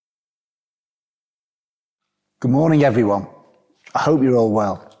Good morning, everyone. I hope you're all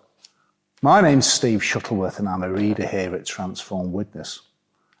well. My name's Steve Shuttleworth and I'm a reader here at Transform Witness.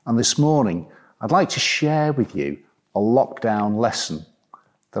 And this morning, I'd like to share with you a lockdown lesson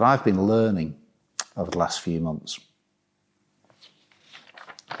that I've been learning over the last few months.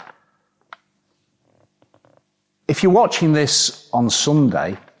 If you're watching this on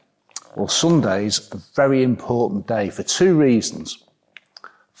Sunday, well, Sunday's a very important day for two reasons.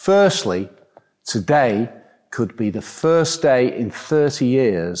 Firstly, today could be the first day in 30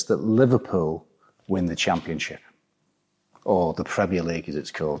 years that Liverpool win the Championship, or the Premier League as it's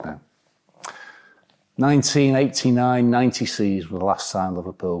called now. 1989-90 were the last time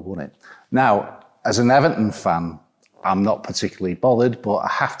Liverpool won it. Now, as an Everton fan, I'm not particularly bothered, but I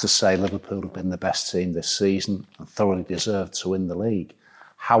have to say Liverpool have been the best team this season and thoroughly deserved to win the league.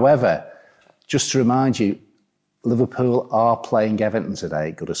 However, just to remind you, Liverpool are playing Everton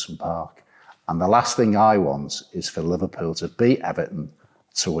today at Goodison Park. And the last thing I want is for Liverpool to beat Everton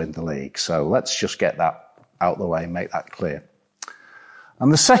to win the league. So let's just get that out of the way and make that clear.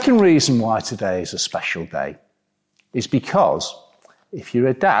 And the second reason why today is a special day is because if you're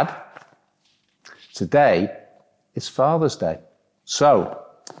a dad, today is Father's Day. So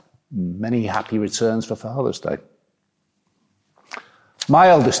many happy returns for Father's Day. My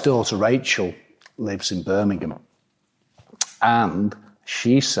eldest daughter, Rachel, lives in Birmingham, and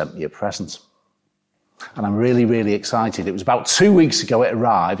she sent me a present. And I'm really, really excited. It was about 2 weeks ago it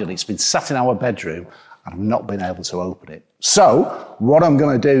arrived, and it's been sat in our bedroom, and I've not been able to open it. So what I'm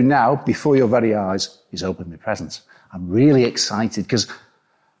going to do now, before your very eyes, is open my present. I'm really excited because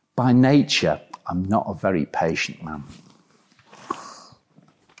by nature, I'm not a very patient man.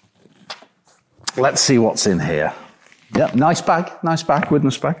 Let's see what's in here. Yep, nice bag,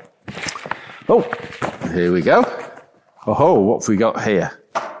 witness bag. Oh, here we go. Oh, what have we got here?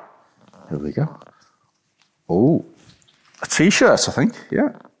 Here we go. Oh, a T-shirt, I think. Yeah,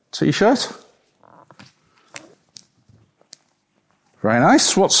 T-shirt. Very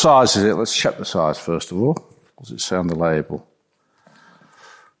nice. What size is it? Let's check the size first of all. What does it say on the label?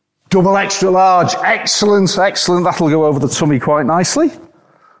 Double extra large. Excellent, excellent. That'll go over the tummy quite nicely.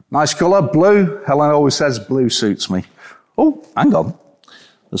 Nice colour, blue. Helen always says blue suits me. Oh, hang on.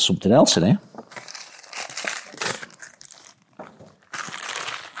 There's something else in here.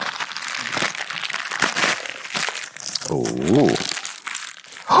 Oh.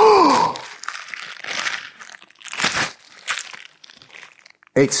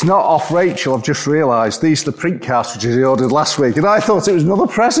 It's not off Rachel, I've just realised. These are the print cartridges he ordered last week, and I thought it was another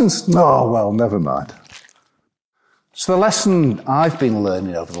present. No, well, never mind. So the lesson I've been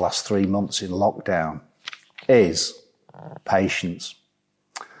learning over the last 3 months in lockdown is patience.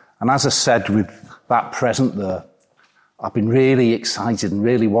 And as I said with that present there, I've been really excited and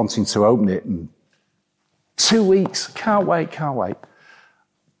really wanting to open it, and 2 weeks, can't wait.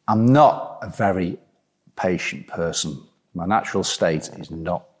 I'm not a very patient person. My natural state is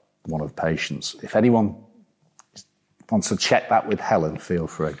not one of patience. If anyone wants to check that with Helen, feel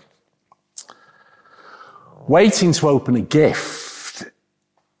free. Waiting to open a gift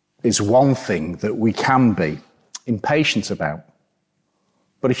is one thing that we can be impatient about.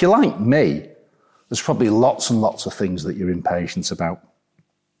 But if you're like me, there's probably lots and lots of things that you're impatient about.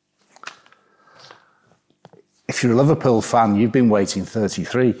 If you're a Liverpool fan, you've been waiting 30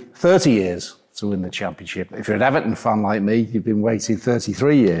 years to win the Championship. If you're an Everton fan like me, you've been waiting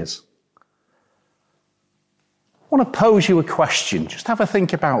 33 years. I want to pose you a question. Just have a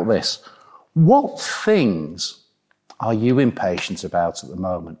think about this. What things are you impatient about at the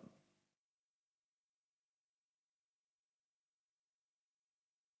moment?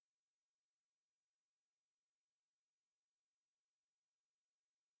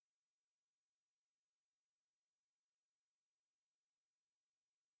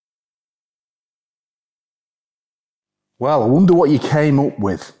 Well, I wonder what you came up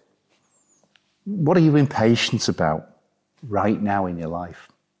with. What are you impatient about right now in your life?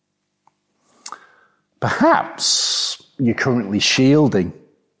 Perhaps you're currently shielding,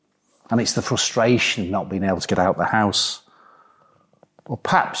 and it's the frustration of not being able to get out of the house. Or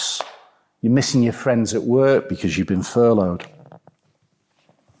perhaps you're missing your friends at work because you've been furloughed.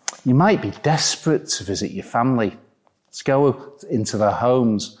 You might be desperate to visit your family, to go into their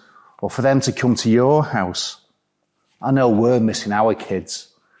homes, or for them to come to your house. I know we're missing our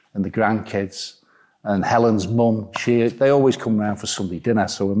kids and the grandkids, and Helen's mum, they always come round for Sunday dinner,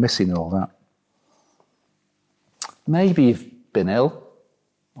 so we're missing all that. Maybe you've been ill,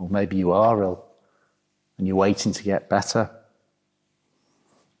 or maybe you are ill, and you're waiting to get better.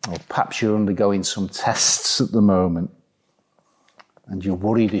 Or perhaps you're undergoing some tests at the moment, and you're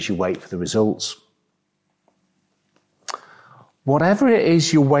worried as you wait for the results. Whatever it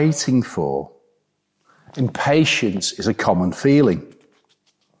is you're waiting for, impatience is a common feeling.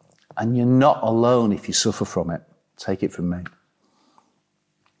 And you're not alone if you suffer from it. Take it from me.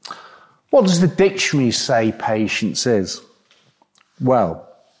 What does the dictionary say patience is? Well,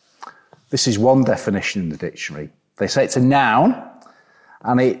 this is one definition in the dictionary. They say it's a noun,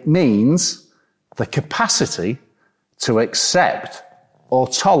 and it means the capacity to accept or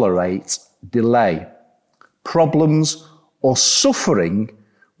tolerate delay, problems, or suffering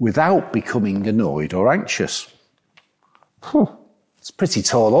without becoming annoyed or anxious. It's a pretty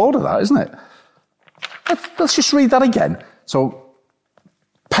tall order, that, isn't it? Let's just read that again. So,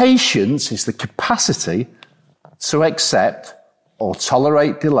 patience is the capacity to accept or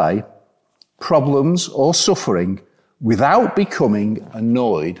tolerate delay, problems, or suffering without becoming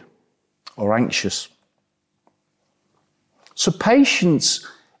annoyed or anxious. So, patience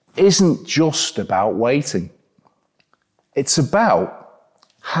isn't just about waiting. It's about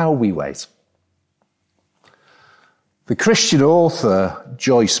how we wait. The Christian author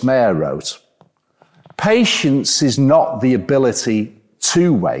Joyce Meyer wrote, "Patience is not the ability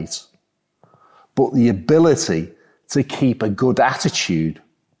to wait, but the ability to keep a good attitude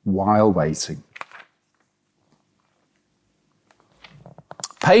while waiting."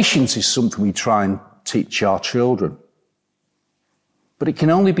 Patience is something we try and teach our children, but it can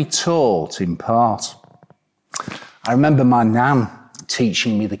only be taught in part. I remember my nan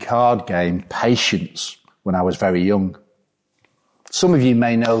teaching me the card game Patience when I was very young. Some of you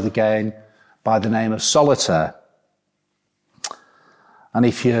may know the game by the name of Solitaire. And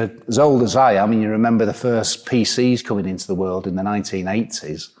if you're as old as I am and you remember the first PCs coming into the world in the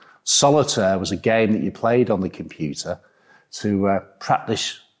 1980s, Solitaire was a game that you played on the computer to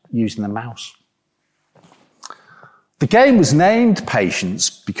practice using the mouse. The game was named Patience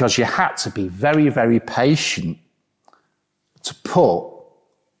because you had to be very, very patient to put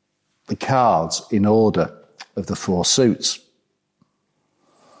the cards in order of the 4 suits.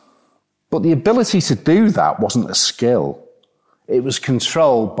 But the ability to do that wasn't a skill. It was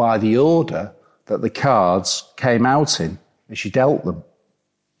controlled by the order that the cards came out in as you dealt them.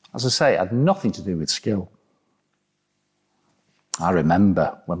 As I say, it had nothing to do with skill. I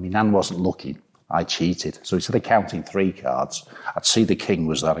remember when my nan wasn't looking, I cheated. So instead of counting 3 cards, I'd see the king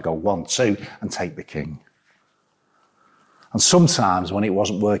was there. I'd go 1, 2, and take the king. And sometimes when it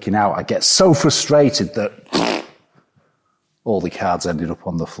wasn't working out, I'd get so frustrated that all the cards ended up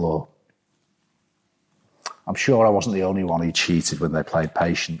on the floor. I'm sure I wasn't the only one who cheated when they played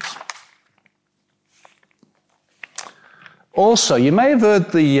Patience. Also, you may have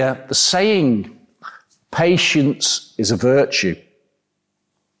heard the saying, patience is a virtue.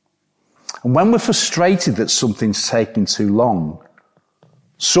 And when we're frustrated that something's taking too long,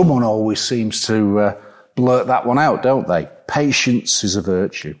 someone always seems to blurt that one out, don't they? Patience is a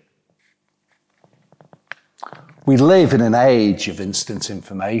virtue. We live in an age of instant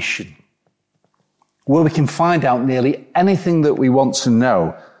information, where we can find out nearly anything that we want to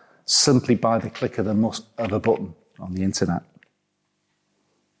know simply by the click of a button on the internet.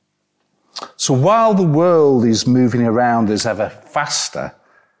 So while the world is moving around us ever faster,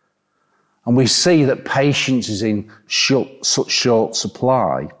 and we see that patience is in such short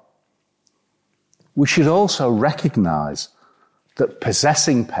supply, we should also recognise that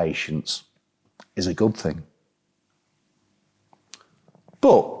possessing patience is a good thing.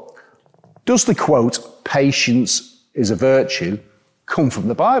 But does the quote, patience is a virtue, come from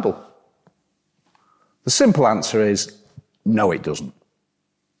the Bible? The simple answer is, no, it doesn't.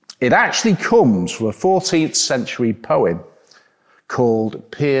 It actually comes from a 14th century poem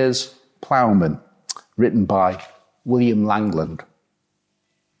called Piers Plowman, written by William Langland.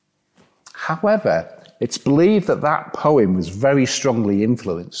 However, it's believed that that poem was very strongly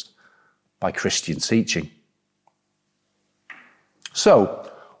influenced by Christian teaching. So,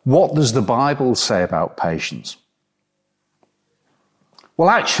 what does the Bible say about patience? Well,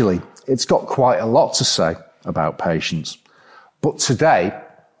 actually, it's got quite a lot to say about patience. But today,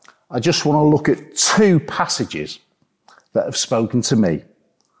 I just want to look at 2 passages that have spoken to me,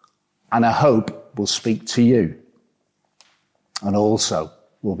 and I hope will speak to you, and also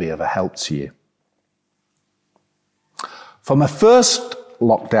will be of a help to you. For my first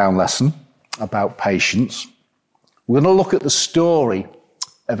lockdown lesson about patience, we're going to look at the story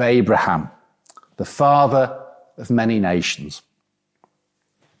of Abraham, the father of many nations.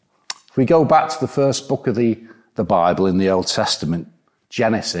 If we go back to the first book of the Bible in the Old Testament,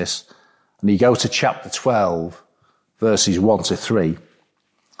 Genesis, and you go to chapter 12, verses 1 to 3,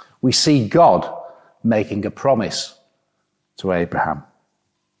 we see God making a promise to Abraham.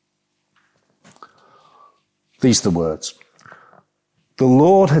 These are the words. The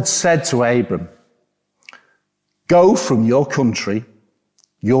Lord had said to Abram, "Go from your country,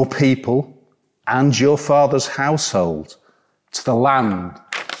 your people, and your father's household to the land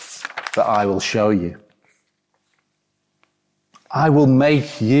that I will show you. I will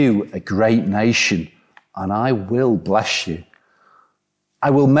make you a great nation, and I will bless you.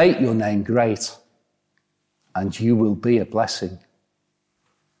 I will make your name great, and you will be a blessing.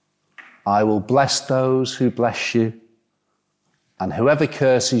 I will bless those who bless you, and whoever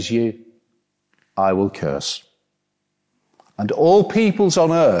curses you, I will curse. And all peoples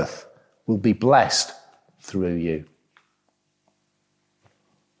on earth will be blessed through you."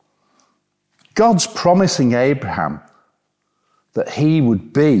 God's promising Abraham that he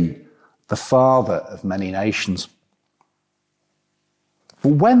would be the father of many nations.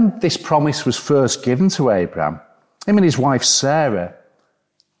 But when this promise was first given to Abraham, him and his wife Sarah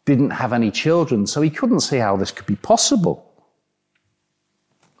didn't have any children, so he couldn't see how this could be possible.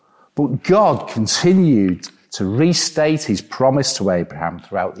 But God continued to restate his promise to Abraham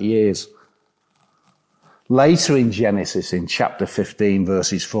throughout the years. Later in Genesis, in chapter 15,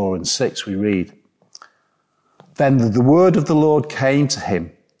 verses 4 and 6, we read, "Then the word of the Lord came to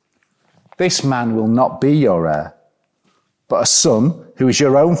him, 'This man will not be your heir, but a son who is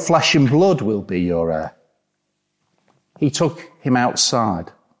your own flesh and blood will be your heir.' He took him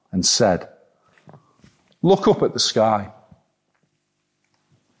outside and said, 'Look up at the sky.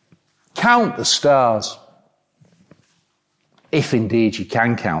 Count the stars, if indeed you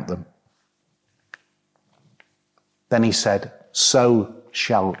can count them.' Then he said, 'So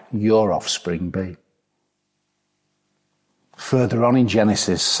shall your offspring be.'" Further on in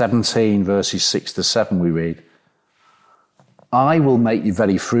Genesis 17, verses 6 to 7, we read, "I will make you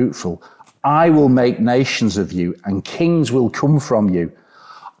very fruitful. I will make nations of you, and kings will come from you.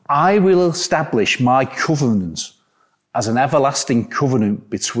 I will establish my covenant as an everlasting covenant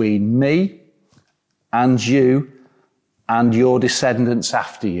between me and you and your descendants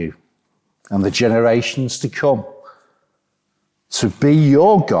after you, and the generations to come, to be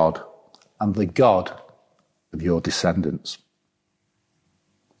your God and the God of your descendants."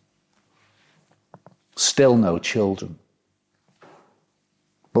 Still no children.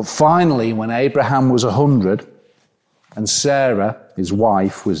 But finally, when Abraham was 100 and Sarah, his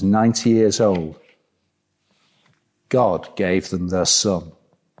wife, was 90 years old, God gave them their son,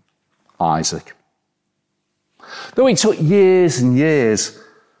 Isaac. Though it took years and years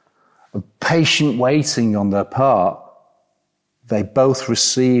of patient waiting on their part, they both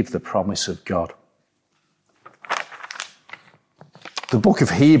received the promise of God. The book of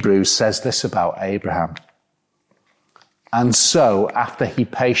Hebrews says this about Abraham. "And so, after he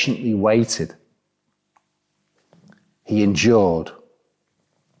patiently waited, he endured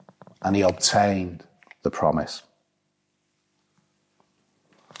and he obtained the promise."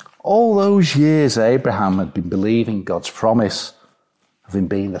 All those years Abraham had been believing God's promise of him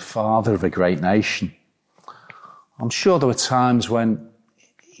being the father of a great nation. I'm sure there were times when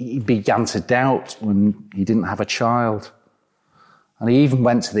he began to doubt when he didn't have a child. And he even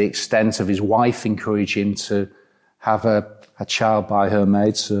went to the extent of his wife encouraging him to have a child by her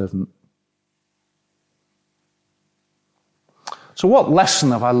maidservant. So what lesson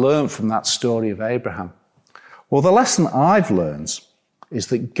have I learned from that story of Abraham? Well, the lesson I've learned is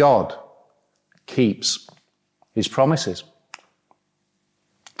that God keeps his promises.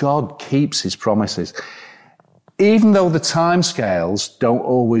 God keeps his promises. Even though the timescales don't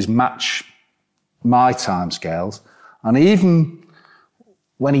always match my timescales, and even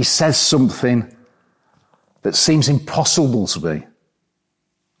when he says something that seems impossible to me,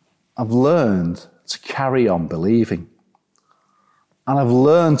 I've learned to carry on believing. And I've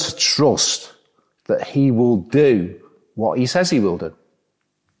learned to trust that he will do what he says he will do.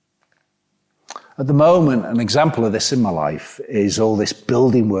 At the moment, an example of this in my life is all this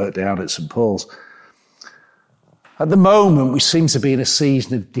building work down at St. Paul's. At the moment, we seem to be in a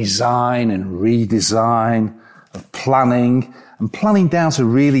season of design and redesign, of planning, and planning down to a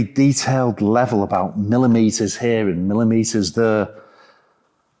really detailed level about millimetres here and millimetres there.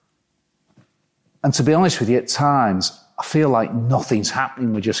 And to be honest with you, at times, I feel like nothing's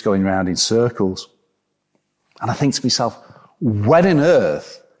happening. We're just going round in circles. And I think to myself, when on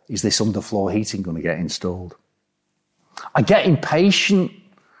earth is this underfloor heating going to get installed? I get impatient.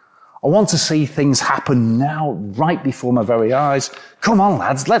 I want to see things happen now, right before my very eyes. Come on,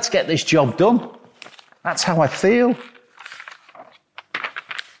 lads, let's get this job done. That's how I feel.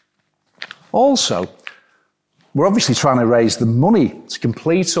 Also, we're obviously trying to raise the money to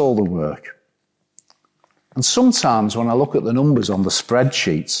complete all the work. And sometimes when I look at the numbers on the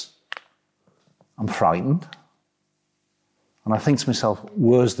spreadsheets, I'm frightened. And I think to myself,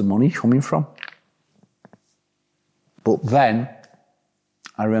 where's the money coming from? But then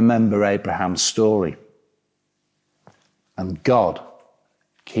I remember Abraham's story. And God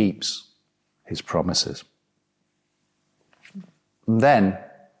keeps his promises. And then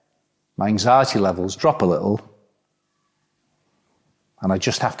my anxiety levels drop a little. And I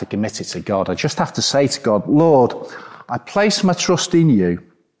just have to commit it to God. I just have to say to God, Lord, I place my trust in you.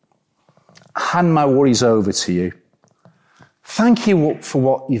 Hand my worries over to you. Thank you for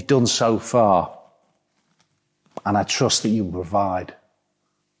what you've done so far. And I trust that you will provide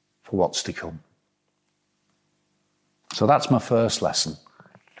for what's to come. So that's my first lesson.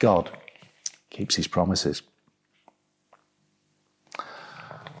 God keeps his promises.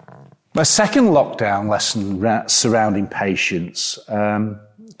 My second lockdown lesson surrounding patience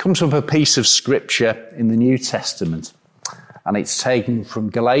comes from a piece of scripture in the New Testament. And it's taken from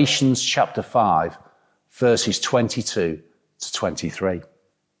Galatians chapter 5, verses 22 to 23.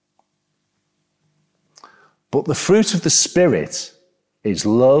 But the fruit of the Spirit is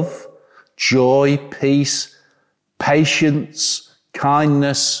love, joy, peace, patience,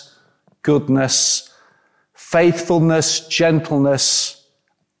 kindness, goodness, faithfulness, gentleness,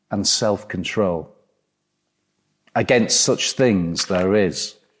 and self-control. Against such things there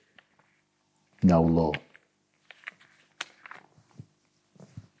is no law.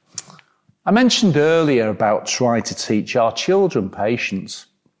 I mentioned earlier about trying to teach our children patience.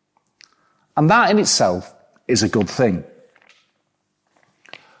 And that in itself is a good thing.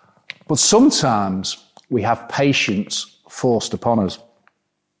 But sometimes we have patience forced upon us.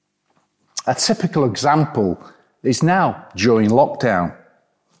 A typical example is now during lockdown.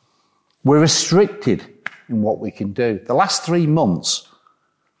 We're restricted in what we can do. The last 3 months,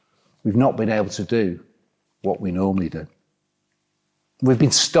 we've not been able to do what we normally do. We've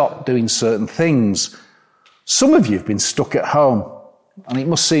been stopped doing certain things. Some of you have been stuck at home, and it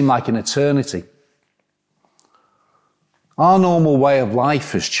must seem like an eternity. Our normal way of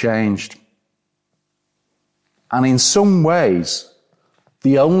life has changed. And in some ways,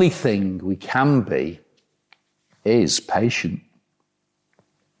 the only thing we can be is patient.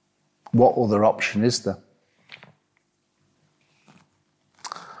 What other option is there?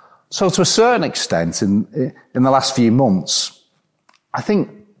 So to a certain extent, in the last few months, I think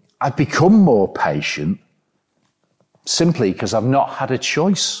I've become more patient simply because I've not had a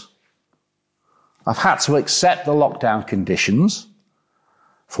choice. I've had to accept the lockdown conditions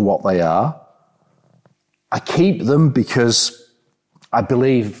for what they are. I keep them because I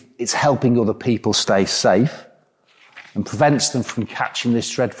believe it's helping other people stay safe and prevents them from catching this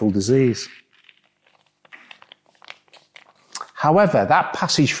dreadful disease. However, that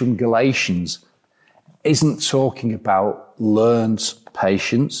passage from Galatians isn't talking about learned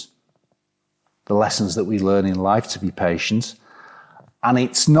patience, the lessons that we learn in life to be patient, and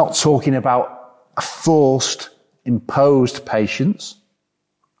it's not talking about a forced, imposed patience.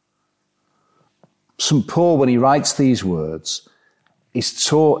 St. Paul, when he writes these words,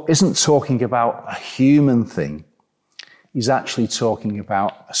 isn't talking about a human thing. He's actually talking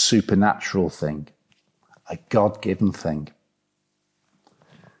about a supernatural thing, a God-given thing.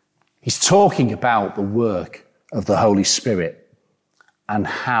 He's talking about the work of the Holy Spirit and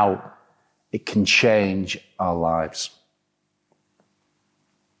how it can change our lives.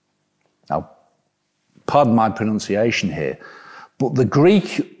 Now, pardon my pronunciation here, but the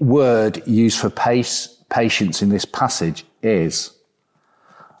Greek word used for patience in this passage is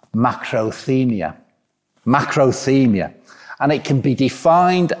macrothemia. Macrothemia. And it can be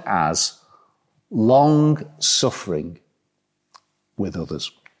defined as long suffering with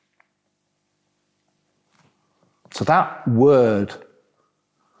others. So that word,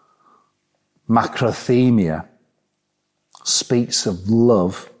 macrothemia, speaks of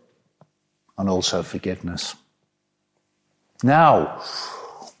love and also forgiveness. Now,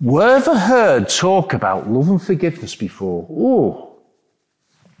 were ever heard talk about love and forgiveness before? Oh,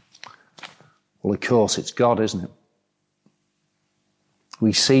 well, of course, it's God, isn't it?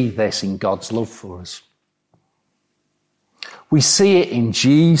 We see this in God's love for us. We see it in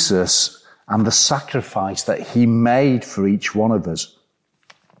Jesus and the sacrifice that he made for each one of us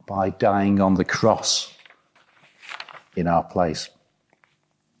by dying on the cross in our place.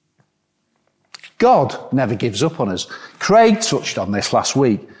 God never gives up on us. Craig touched on this last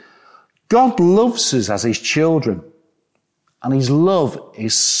week. God loves us as his children, and his love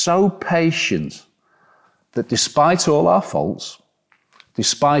is so patient that despite all our faults,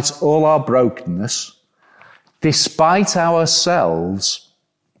 despite all our brokenness, despite ourselves,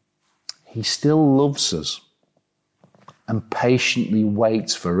 he still loves us and patiently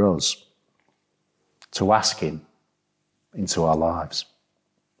waits for us to ask him into our lives.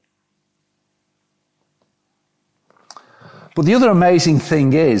 But the other amazing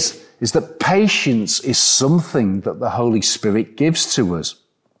thing is that patience is something that the Holy Spirit gives to us.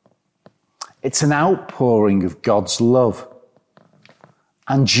 It's an outpouring of God's love.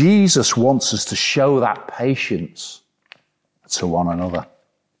 And Jesus wants us to show that patience to one another.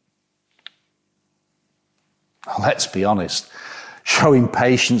 Let's be honest, showing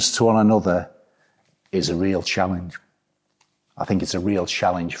patience to one another is a real challenge. I think it's a real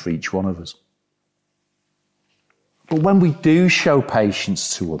challenge for each one of us. But when we do show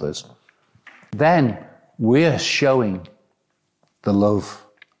patience to others, then we're showing the love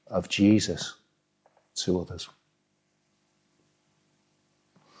of Jesus to others.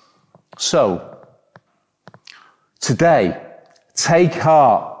 So, today, take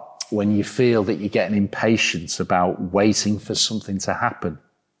heart when you feel that you're getting impatient about waiting for something to happen.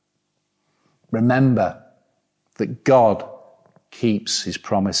 Remember that God keeps his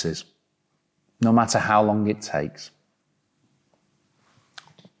promises, no matter how long it takes.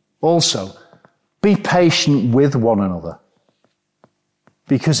 Also, be patient with one another,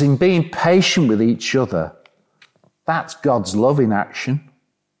 because in being patient with each other, that's God's love in action.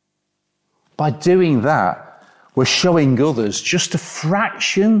 By doing that, we're showing others just a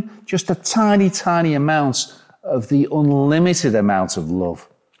fraction, just a tiny, tiny amount of the unlimited amount of love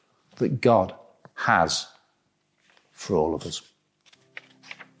that God has for all of us.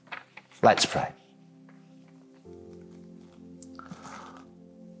 Let's pray.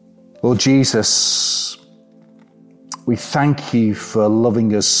 Lord Jesus, we thank you for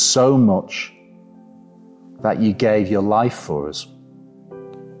loving us so much that you gave your life for us.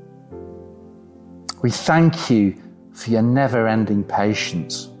 We thank you for your never-ending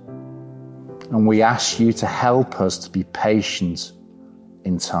patience, and we ask you to help us to be patient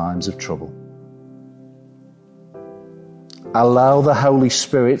in times of trouble. Allow the Holy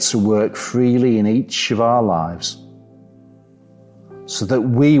Spirit to work freely in each of our lives, so that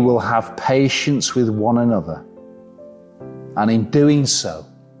we will have patience with one another, and in doing so,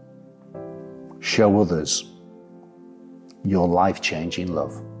 show others your life-changing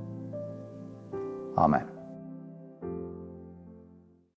love. Amen.